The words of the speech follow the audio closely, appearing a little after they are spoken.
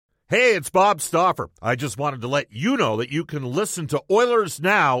Hey, it's Bob Stauffer. I just wanted to let you know that you can listen to Oilers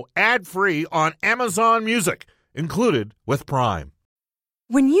Now ad-free on Amazon Music, included with Prime.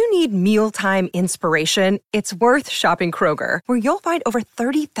 When you need mealtime inspiration, it's worth shopping Kroger, where you'll find over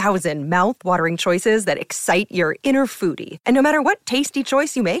 30,000 mouth-watering choices that excite your inner foodie. And no matter what tasty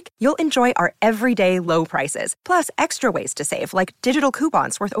choice you make, you'll enjoy our everyday low prices, plus extra ways to save, like digital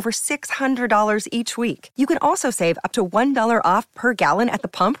coupons worth over $600 each week. You can also save up to $1 off per gallon at the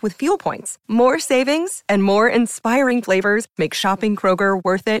pump with fuel points. More savings and more inspiring flavors make shopping Kroger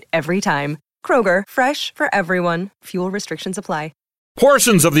worth it every time. Kroger, fresh for everyone. Fuel restrictions apply.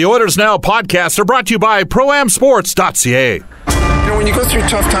 Portions of the Oilers Now podcast are brought to you by ProAmSports.ca. When you go through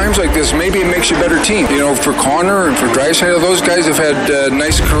tough times like this, maybe it makes you a better team. For Connor and for Draisaitl, those guys have had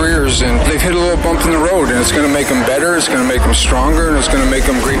nice careers, and they've hit a little bump in the road, and it's going to make them better, it's going to make them stronger, and it's going to make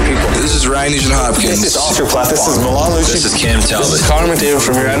them great people. This is Ryan Nugent-Hopkins. This is Oscar Platt. This is Milan Lucic. This is Cam Talbot. This is Connor McDavid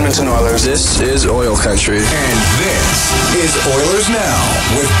from your Edmonton Oilers. This is Oil Country. And this is Oilers Now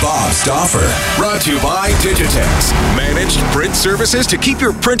with Bob Stauffer. Brought to you by Digitex. Managed print services to keep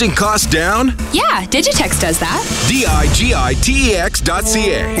your printing costs down? Yeah, Digitex does that. digitex.ca.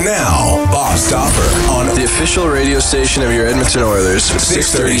 Now, Bob Stauffer on the official radio station of your Edmonton Oilers,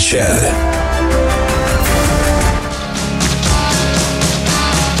 630 CHED.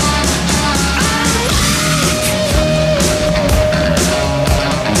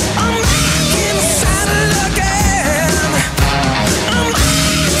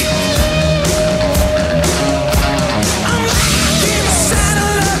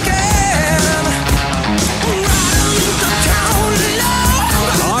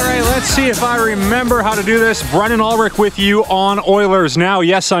 See if I remember how to do this. Brennan Ulrich with you on Oilers Now.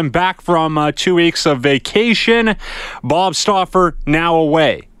 Yes, I'm back from 2 weeks of vacation. Bob Stauffer now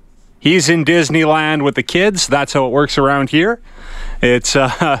away. He's in Disneyland with the kids. That's how it works around here. It's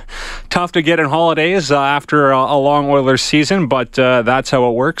tough to get in holidays after a long Oilers season, but that's how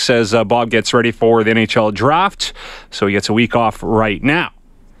it works as Bob gets ready for the NHL draft. So he gets a week off right now.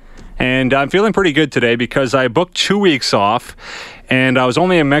 And I'm feeling pretty good today because I booked 2 weeks off, and I was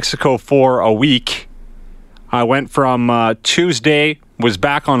only in Mexico for a week. I went from Tuesday, was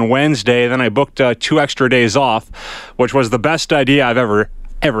back on Wednesday, then I booked 2 extra days off, which was the best idea I've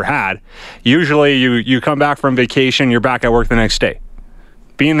ever had. Usually you come back from vacation, you're back at work the next day.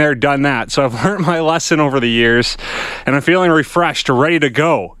 Been there, done that. So I've learned my lesson over the years, and I'm feeling refreshed, ready to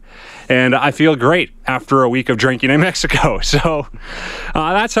go. And I feel great after a week of drinking in Mexico. So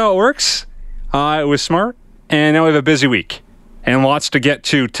that's how it works. It was smart. And now we have a busy week and lots to get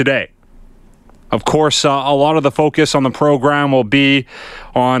to today. Of course, a lot of the focus on the program will be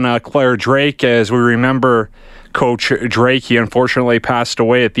on Claire Drake. As we remember, Coach Drake, he unfortunately passed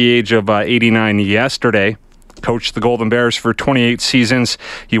away at the age of 89 yesterday. Coached the Golden Bears for 28 seasons.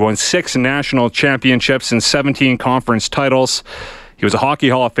 He won 6 national championships and 17 conference titles. He was a Hockey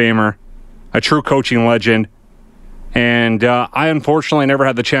Hall of Famer, a true coaching legend, and I unfortunately never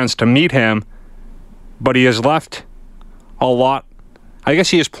had the chance to meet him, but he has left a lot. I guess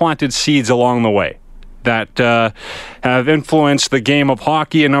he has planted seeds along the way that have influenced the game of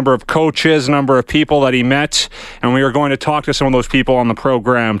hockey, a number of coaches, a number of people that he met, and we are going to talk to some of those people on the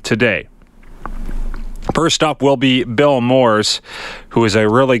program today. First up will be Bill Moores, who is a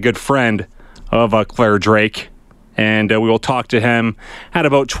really good friend of Claire Drake. And we will talk to him at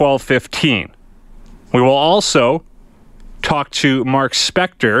about 12:15. We will also talk to Mark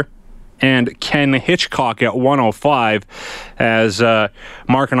Spector and Ken Hitchcock at 1:05 as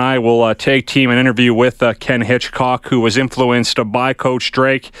Mark and I will tag team an interview with Ken Hitchcock, who was influenced by Coach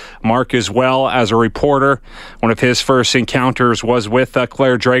Drake. Mark as well as a reporter. One of his first encounters was with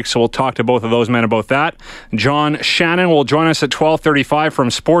Claire Drake, so we'll talk to both of those men about that. John Shannon will join us at 12:35 from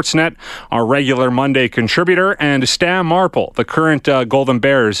Sportsnet, our regular Monday contributor, and Stan Marple, the current Golden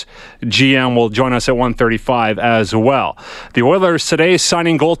Bears GM, will join us at 1:35 as well. The Oilers today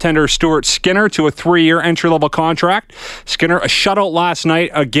signing goaltender Stuart Skinner to a 3-year entry-level contract. Skinner, a shutout last night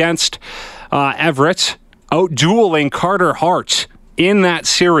against Everett, out-dueling Carter Hart in that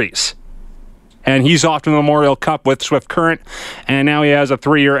series. And he's off to the Memorial Cup with Swift Current, and now he has a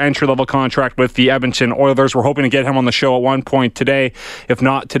 3-year entry-level contract with the Edmonton Oilers. We're hoping to get him on the show at one point today. If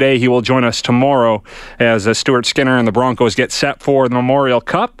not today, he will join us tomorrow as Stuart Skinner and the Broncos get set for the Memorial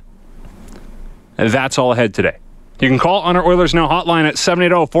Cup. That's all ahead today. You can call on our Oilers Now hotline at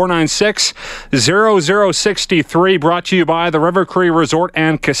 780-496-0063. Brought to you by the River Cree Resort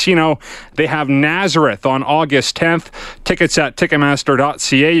and Casino. They have Nazareth on August 10th. Tickets at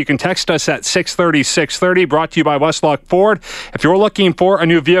Ticketmaster.ca. You can text us at 630-630. Brought to you by Westlock Ford. If you're looking for a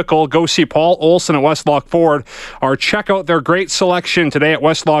new vehicle, go see Paul Olson at Westlock Ford or check out their great selection today at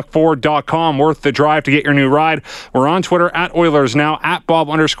westlockford.com. Worth the drive to get your new ride. We're on Twitter at Oilers Now, at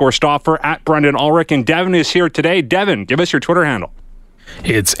Bob_Stauffer, at Brendan Ulrich, and Devin is here today. Devin, give us your Twitter handle.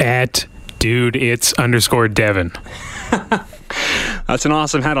 It's at @Devin. That's an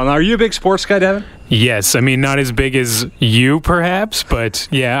awesome handle. Now, are you a big sports guy, Devin? Yes, I mean not as big as you, perhaps, but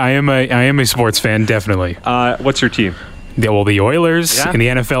yeah, I am a sports fan, definitely. What's your team? The Oilers. Yeah. In the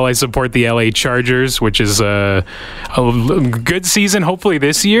NFL, I support the LA Chargers, which is a good season, hopefully,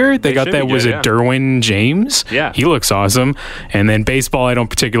 this year. They got that, was it Derwin James? Yeah. He looks awesome. And then baseball, I don't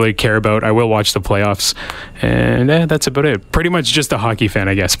particularly care about. I will watch the playoffs. And that's about it. Pretty much just a hockey fan,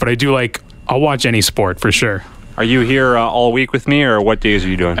 I guess. But I'll watch any sport for sure. Are you here all week with me, or what days are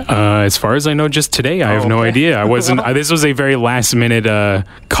you doing? As far as I know, just today. I have no idea. I wasn't. This was a very last-minute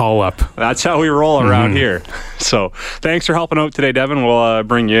call up. That's how we roll around here. So, thanks for helping out today, Devin. We'll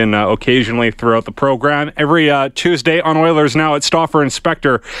bring you in occasionally throughout the program. Every Tuesday on Oilers Now, it's Stauffer and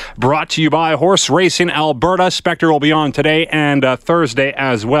Spector, brought to you by Horse Racing Alberta. Spector will be on today and Thursday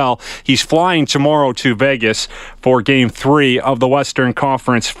as well. He's flying tomorrow to Vegas for Game 3 of the Western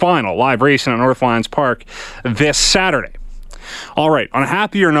Conference Final. Live racing at Northlands Park this Saturday. All right, on a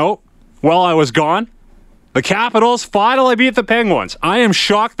happier note, while I was gone, the Capitals finally beat the Penguins. I am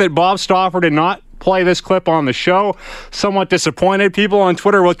shocked that Bob Stauffer did not play this clip on the show. Somewhat disappointed. People on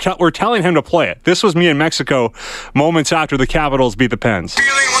Twitter were telling him to play it. This was me in Mexico moments after the Capitals beat the Pens.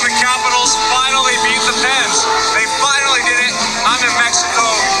 Feeling when the Capitals finally beat the Pens. They finally did it. I'm in Mexico.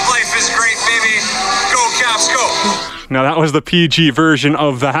 Life is great, baby. Go Caps, go. Now that was the PG version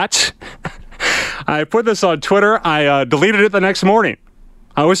of that. I put this on Twitter. I deleted it the next morning.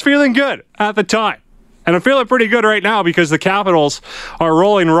 I was feeling good at the time. And I'm feeling pretty good right now because the Capitals are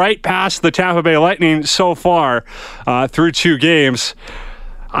rolling right past the Tampa Bay Lightning so far through 2 games.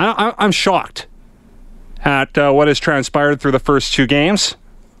 I'm shocked at what has transpired through the first 2 games.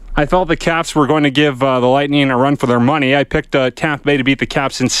 I thought the Caps were going to give the Lightning a run for their money. I picked Tampa Bay to beat the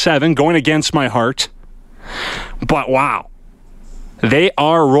Caps in 7, going against my heart. But wow, they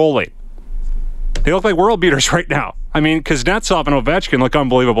are rolling. They look like world beaters right now. I mean, Kuznetsov and Ovechkin look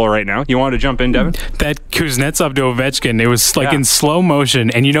unbelievable right now. You want to jump in, Devin? That Kuznetsov to Ovechkin, it was like in slow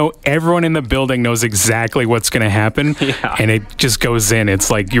motion, and everyone in the building knows exactly what's going to happen, and it just goes in. It's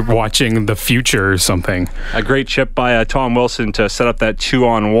like you're watching the future or something. A great chip by Tom Wilson to set up that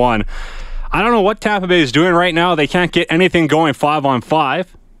 2-on-1. I don't know what Tampa Bay is doing right now. They can't get anything going 5-on-5.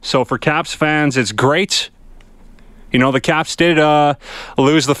 So for Caps fans, it's great. The Caps did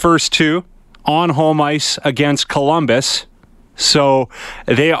lose the first 2 on home ice against Columbus. So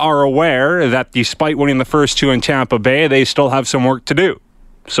they are aware that despite winning the first 2 in Tampa Bay, they still have some work to do.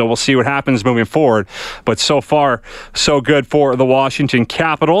 So we'll see what happens moving forward. But so far, so good for the Washington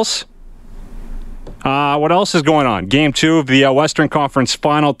Capitals. What else is going on? Game 2 of the Western Conference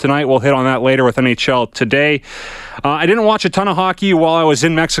Final tonight. We'll hit on that later with NHL Today. I didn't watch a ton of hockey while I was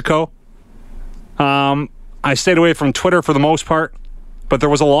in Mexico. I stayed away from Twitter for the most part. But there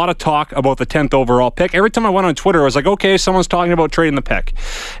was a lot of talk about the 10th overall pick. Every time I went on Twitter, I was like, okay, someone's talking about trading the pick.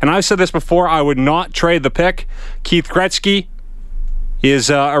 And I've said this before, I would not trade the pick. Keith Gretzky is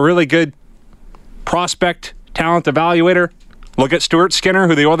a really good prospect, talent evaluator. Look at Stuart Skinner,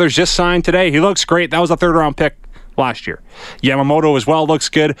 who the Oilers just signed today. He looks great. That was a 3rd-round pick last year. Yamamoto as well looks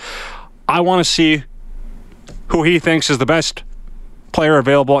good. I want to see who he thinks is the best player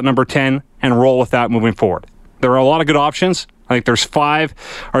available at number 10 and roll with that moving forward. There are a lot of good options. I think there's 5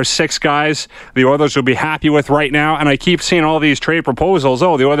 or 6 guys the Oilers will be happy with right now, and I keep seeing all these trade proposals.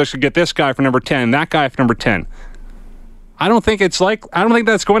 Oh, the Oilers could get this guy for number 10, that guy for number 10. I don't think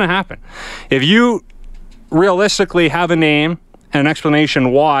that's going to happen. If you realistically have a name and an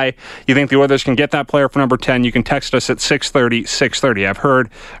explanation why you think the Oilers can get that player for number 10, you can text us at 630-630. I've heard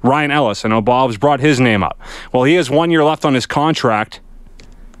Ryan Ellis. I know Bob's brought his name up. Well, he has 1 year left on his contract,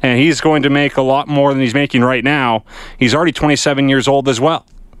 and he's going to make a lot more than he's making right now. He's already 27 years old as well.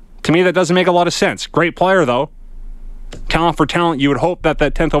 To me, that doesn't make a lot of sense. Great player, though. Talent for talent. You would hope that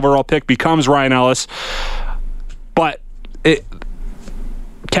 10th overall pick becomes Ryan Ellis. But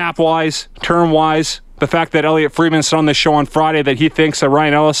cap-wise, term-wise, the fact that Elliot Friedman said on this show on Friday that he thinks that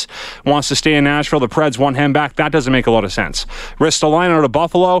Ryan Ellis wants to stay in Nashville, the Preds want him back, that doesn't make a lot of sense. Ristolainen out of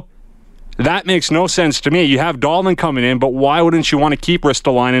Buffalo, That makes no sense to me. You have Dahlin coming in, but why wouldn't you want to keep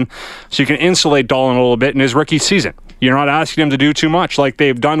Ristolainen so you can insulate Dahlin a little bit in his rookie season? You're not asking him to do too much like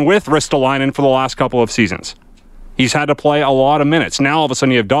they've done with Ristolainen for the last couple of seasons. He's had to play a lot of minutes. Now, all of a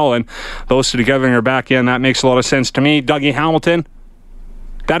sudden, you have Dahlin. Those two together in your back end, that makes a lot of sense to me. Dougie Hamilton,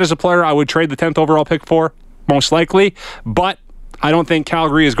 that is a player I would trade the 10th overall pick for, most likely. But I don't think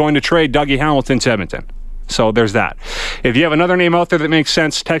Calgary is going to trade Dougie Hamilton to Edmonton. So there's that. If you have another name out there that makes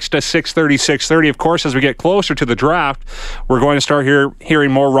sense, text us 630-630. Of course, as we get closer to the draft, we're going to start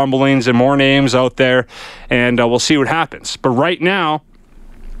hearing more rumblings and more names out there, and we'll see what happens. But right now,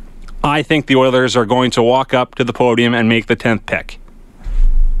 I think the Oilers are going to walk up to the podium and make the 10th pick.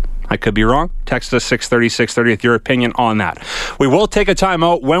 I could be wrong. Text us 630-630 with your opinion on that. We will take a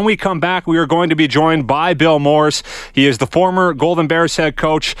timeout. When we come back, we are going to be joined by Bill Morse. He is the former Golden Bears head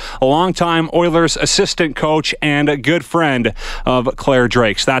coach, a longtime Oilers assistant coach, and a good friend of Claire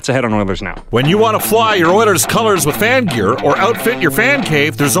Drake's. That's ahead on Oilers Now. When you want to fly your Oilers colors with fan gear or outfit your fan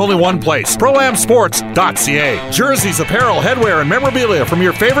cave, there's only one place, ProAmSports.ca. Jerseys, apparel, headwear, and memorabilia from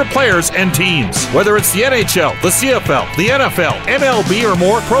your favorite players and teams. Whether it's the NHL, the CFL, the NFL, MLB, or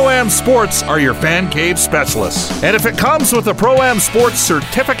more, Pro-Am Sports are your fan cave specialists. And if it comes with a Pro-Am Sports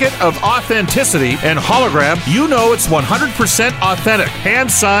certificate of authenticity and hologram, you know it's 100% authentic,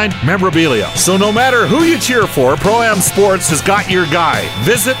 hand-signed memorabilia. So no matter who you cheer for, Pro-Am Sports has got your guy.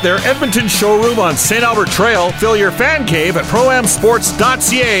 Visit their Edmonton showroom on St. Albert Trail. Fill your fan cave at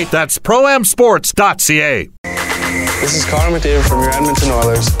ProAmSports.ca. That's ProAmSports.ca. This is Connor McDavid from your Edmonton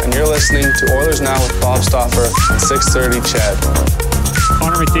Oilers, and you're listening to Oilers Now with Bob Stauffer on 630 CHED.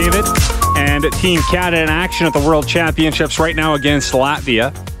 Connor McDavid and Team Canada in action at the World Championships right now against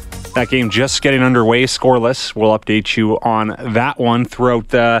Latvia. That game just getting underway, scoreless. We'll update you on that one throughout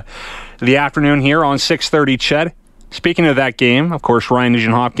the afternoon here on 630 CHED. Speaking of that game, of course, Ryan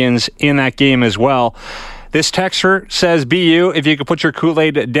Nugent-Hopkins in that game as well. This texter says, BU, if you could put your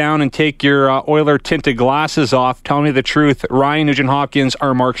Kool-Aid down and take your Oiler tinted glasses off, tell me the truth. Ryan Nugent-Hopkins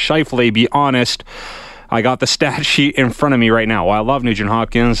or Mark Scheifele, be honest. I got the stat sheet in front of me right now. Well, I love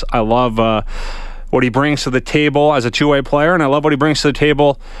Nugent-Hopkins. I love what he brings to the table as a two-way player, and I love what he brings to the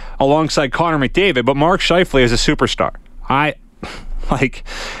table alongside Connor McDavid. But Mark Scheifele is a superstar.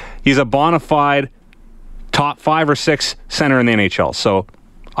 He's a bona fide top 5 or 6 center in the NHL. So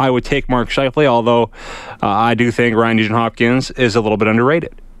I would take Mark Scheifele, although I do think Ryan Nugent-Hopkins is a little bit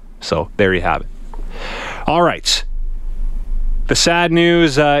underrated. So there you have it. All right. The sad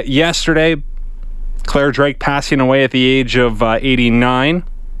news yesterday, Claire Drake passing away at the age of 89.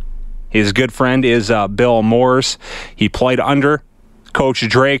 His good friend is Bill Morse. He played under Coach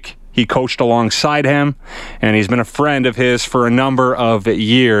Drake. He coached alongside him, and he's been a friend of his for a number of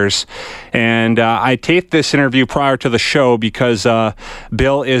years. And I taped this interview prior to the show because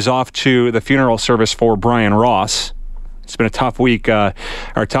Bill is off to the funeral service for Brian Ross. It's been a tough week, or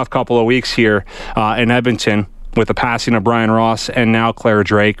a tough couple of weeks here in Edmonton with the passing of Brian Ross and now Claire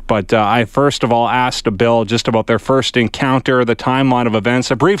Drake. But I first of all asked Bill just about their first encounter, the timeline of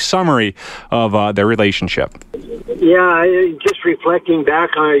events, a brief summary of their relationship. Yeah, just reflecting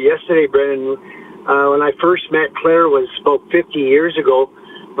back on it yesterday, Brendan, when I first met Claire was about 50 years ago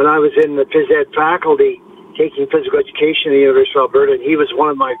when I was in the phys ed faculty taking physical education at the University of Alberta, and he was one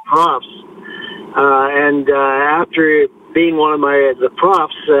of my profs. And after being one of the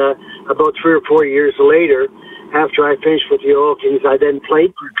profs, about 3 or 4 years later, after I finished with the Oil Kings, I then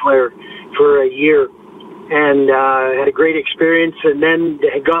played for Claire for a year and had a great experience, and then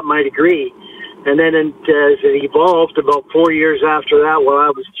got my degree. And then as it evolved, about 4 years after that, while I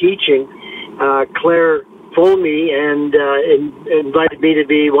was teaching, Claire phoned me and invited me to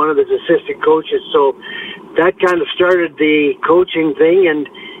be one of his assistant coaches. So that kind of started the coaching thing. And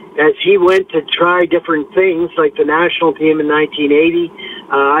as he went to try different things, like the national team in 1980,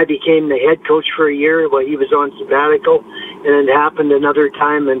 I became the head coach for a year while he was on sabbatical, and it happened another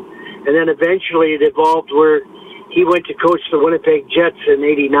time. And then eventually it evolved where he went to coach the Winnipeg Jets in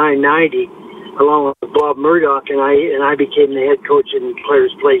 89-90. Along with Bob Murdoch, and I became the head coach in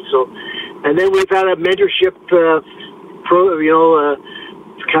Claire's place. So, and then we've had a mentorship,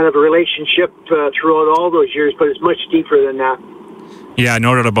 kind of a relationship throughout all those years, but it's much deeper than that. Yeah,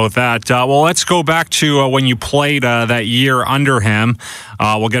 noted about that. Well, let's go back to when you played that year under him.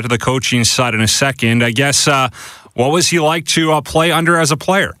 We'll get to the coaching side in a second. I guess, what was he like to play under as a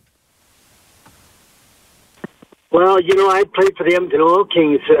player? Well, I played for the Edmonton Oil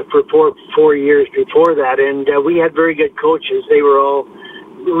Kings for four years before that, and we had very good coaches. They were all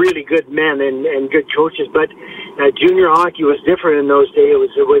really good men and good coaches, but junior hockey was different in those days.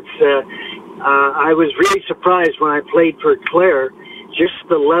 I was really surprised when I played for Claire, just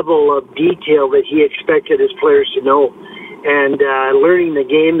the level of detail that he expected his players to know. And learning the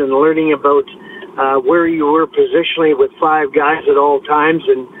game and learning about where you were positionally with 5 guys at all times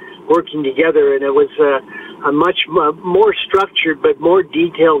and working together. And it was a much more structured but more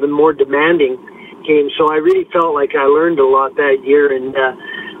detailed and more demanding game. So I really felt like I learned a lot that year. And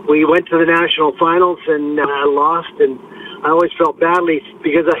we went to the national finals and lost. And I always felt badly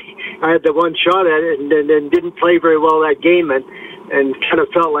because I had the one shot at it and didn't play very well that game and kind of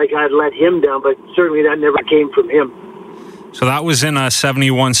felt like I'd let him down. But certainly that never came from him. So that was in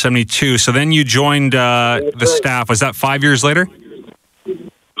 71, 72. So then you joined the staff. Was that 5 years later?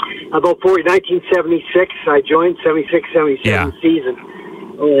 About 1976, I joined 76, 77 season.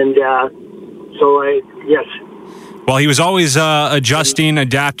 And yes. Well, he was always adjusting,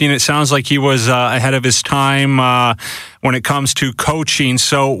 adapting. It sounds like he was ahead of his time when it comes to coaching.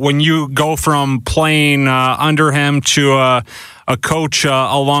 So when you go from playing under him to a coach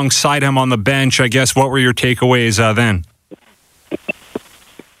alongside him on the bench, I guess, what were your takeaways then?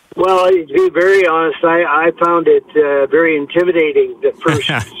 Well, to be very honest, I found it very intimidating the first,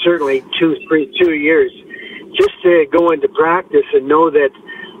 certainly 2 years, just to go into practice and know that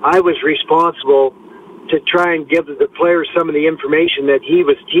I was responsible to try and give the players some of the information that he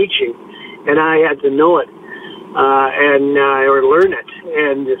was teaching, and I had to know it or learn it.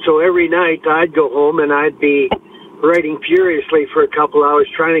 And so every night I'd go home and I'd be writing furiously for a couple hours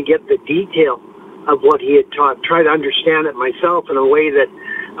trying to get the detail of what he had taught, try to understand it myself in a way that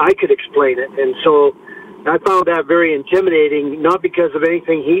I could explain it. And so I found that very intimidating, not because of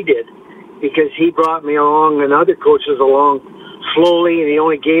anything he did, because he brought me along and other coaches along slowly, and he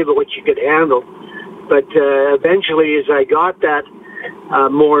only gave it what you could handle. But eventually, as I got that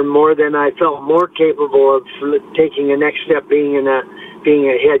more and more, then I felt more capable of taking a next step, being a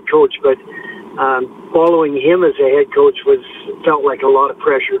head coach. But following him as a head coach felt like a lot of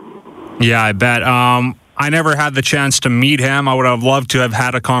pressure. Yeah, I bet. I never had the chance to meet him. I would have loved to have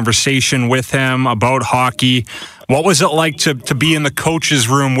had a conversation with him about hockey. What was it like to be in the coach's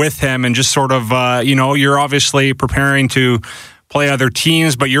room with him and just sort of, you're obviously preparing to play other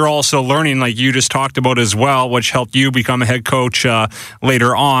teams, but you're also learning, like you just talked about as well, which helped you become a head coach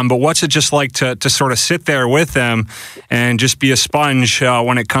later on. But what's it just like to sort of sit there with him and just be a sponge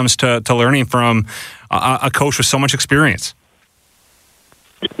when it comes to learning from a coach with so much experience?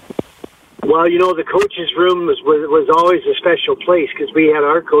 Well, the coach's room was always a special place because we had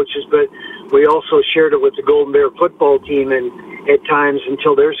our coaches, but we also shared it with the Golden Bear football team and at times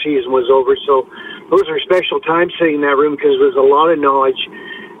until their season was over. So those are special times sitting in that room because there was a lot of knowledge.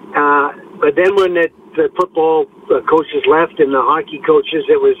 But then when the football coaches left and the hockey coaches,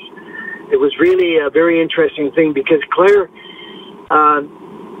 it was really a very interesting thing because Claire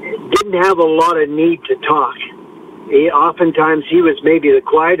didn't have a lot of need to talk. Oftentimes he was maybe the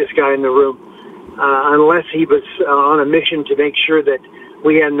quietest guy in the room, unless he was on a mission to make sure that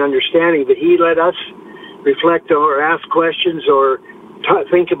we had an understanding. But he let us reflect or ask questions or talk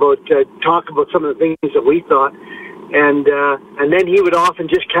about some of the things that we thought, and then he would often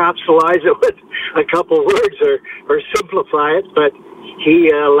just capsulize it with a couple words or simplify it. But he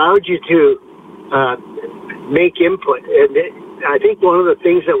allowed you to make input, and I think one of the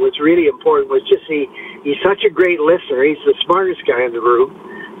things that was really important was just he's such a great listener. He's the smartest guy in the room,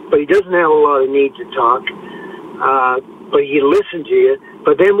 but he doesn't have a lot of need to talk. But he listened to you.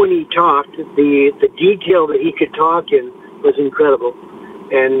 But then when he talked, the detail that he could talk in was incredible.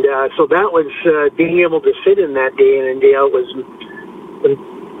 And so that was being able to sit in that day in and day out was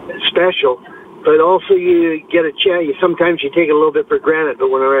special. But also you get a chance. Sometimes you take it a little bit for granted.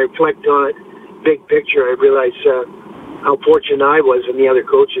 But when I reflect on it, big picture, I realize how fortunate I was and the other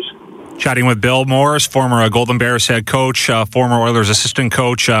coaches. Chatting with Bill Morris, former Golden Bears head coach, former Oilers assistant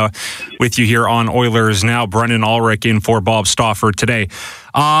coach, with you here on Oilers Now. Brendan Ulrich in for Bob Stauffer today.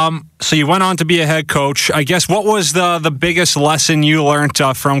 So you went on to be a head coach. I guess what was the biggest lesson you learned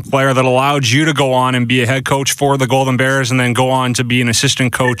from Claire that allowed you to go on and be a head coach for the Golden Bears and then go on to be an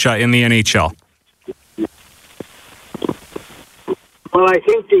assistant coach in the NHL? Well, I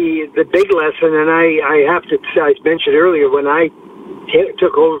think the big lesson, and I have to say, I mentioned earlier, when I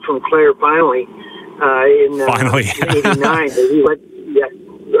took over from Claire finally in 89. He went,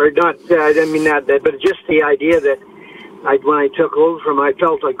 or not. I didn't mean that, but just the idea that when I took over from him, I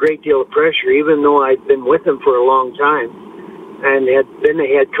felt a great deal of pressure, even though I'd been with him for a long time and had been the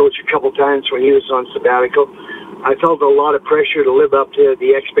head coach a couple times when he was on sabbatical. I felt a lot of pressure to live up to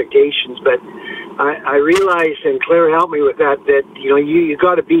the expectations, but I realized, and Claire helped me with that you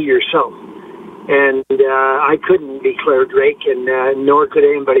got to be yourself. And I couldn't be Claire Drake, and nor could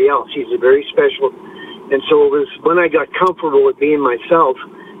anybody else. He's a very special And so it was when I got comfortable with being myself,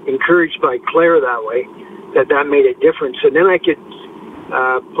 encouraged by Claire that way, that made a difference. And then I could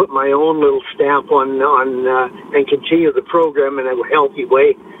put my own little stamp on and continue the program in a healthy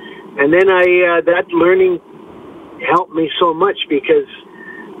way. And then that learning helped me so much, because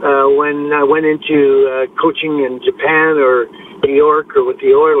when I went into coaching in Japan or New York or with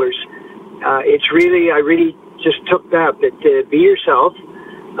the Oilers, I really just took that be yourself.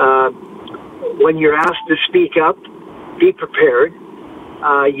 When you're asked to speak up, be prepared.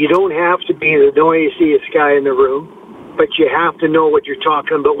 You don't have to be the noisiest guy in the room, but you have to know what you're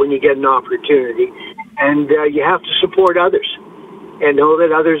talking about when you get an opportunity. And you have to support others and know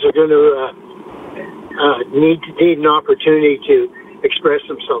that others are going to need an opportunity to express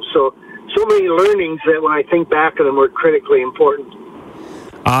themselves. So many learnings that when I think back of them were critically important.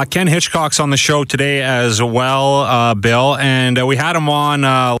 Ken Hitchcock's on the show today as well, Bill, and we had him on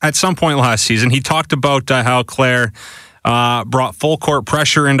at some point last season. He talked about how Claire brought full court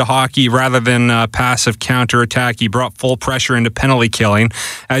pressure into hockey rather than passive counterattack. He brought full pressure into penalty killing.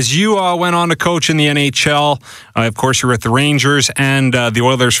 As you went on to coach in the NHL, of course you were at the Rangers and the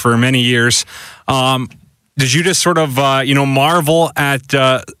Oilers for many years. Did you just sort of marvel at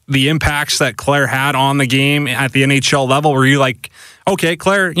the impacts that Claire had on the game at the NHL level? Were you like, okay,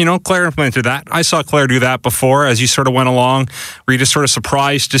 Claire implemented that. I saw Claire do that before as you sort of went along. Were you just sort of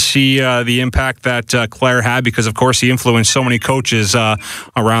surprised to see the impact that Claire had? Because, of course, he influenced so many coaches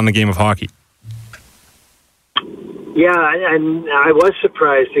around the game of hockey. Yeah, and I was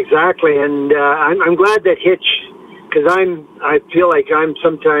surprised, exactly. And I'm glad that Hitch, because I feel like I'm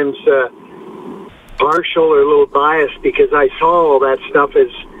sometimes partial or a little biased, because I saw all that stuff as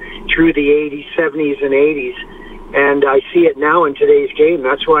through the 80s, 70s, and 80s. And I see it now in today's game.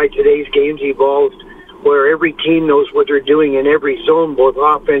 That's why today's game's evolved, where every team knows what they're doing in every zone, both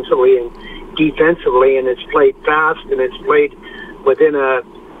offensively and defensively, and it's played fast, and it's played within a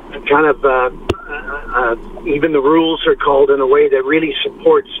kind of, even the rules are called in a way that really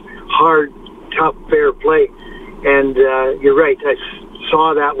supports hard, tough, fair play. And you're right, I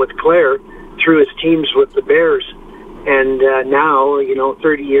saw that with Claire through his teams with the Bears. And now,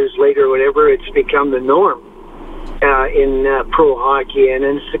 30 years later, whatever, it's become the norm in pro hockey, and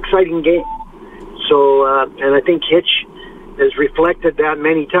it's an exciting game. So, and I think Hitch has reflected that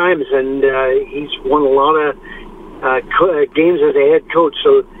many times, and he's won a lot of games as a head coach.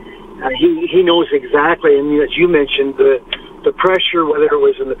 So he knows exactly, and as you mentioned, the pressure, whether it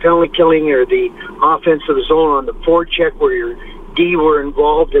was in the penalty killing or the offensive zone on the forecheck where your D were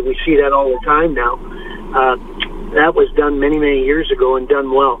involved, and we see that all the time now. That was done many, many years ago and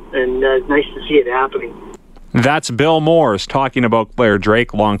done well, and it's nice to see it happening. That's Bill Morris talking about Claire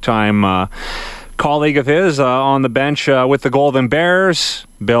Drake, longtime colleague of his on the bench with the Golden Bears.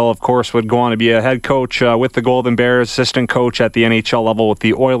 Bill, of course, would go on to be a head coach with the Golden Bears, assistant coach at the NHL level with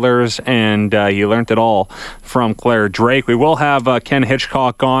the Oilers, and he learned it all from Claire Drake. We will have Ken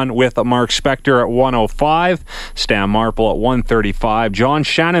Hitchcock on with Mark Spector at 1:05, Stan Marple at 1:35. John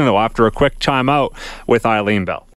Shannon, though, after a quick timeout with Eileen Bell.